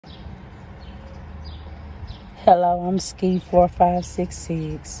Hello, I'm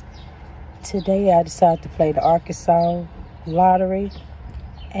Ski4566. Today I decided to play the Arkansas lottery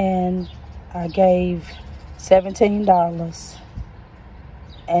and I gave $17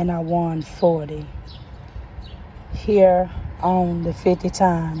 and I won 40. Here on the 50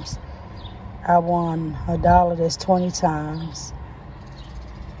 times, I won $1, that's 20 times.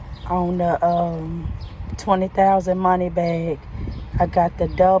 On the 20,000 money bag, I got the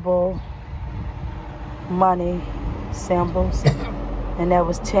double money symbols, and that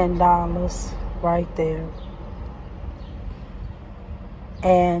was $10 right there.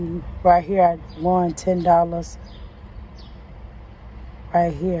 And right here I won $10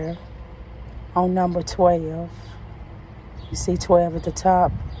 right here on number 12. You see 12 at the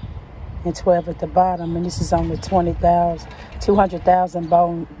top and 12 at the bottom, and this is on the 200,000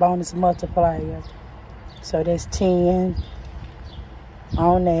 bonus multiplier. So that's 10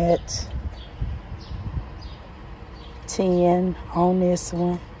 on that, 10 on this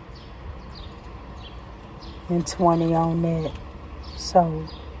one, and 20 on that. So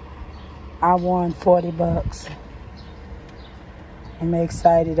I won 40 bucks. I'm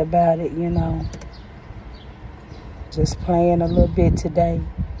excited about it, you know. Just playing a little bit today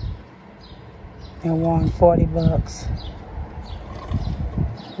and won 40 bucks.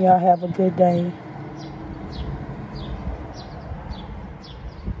 Y'all have a good day.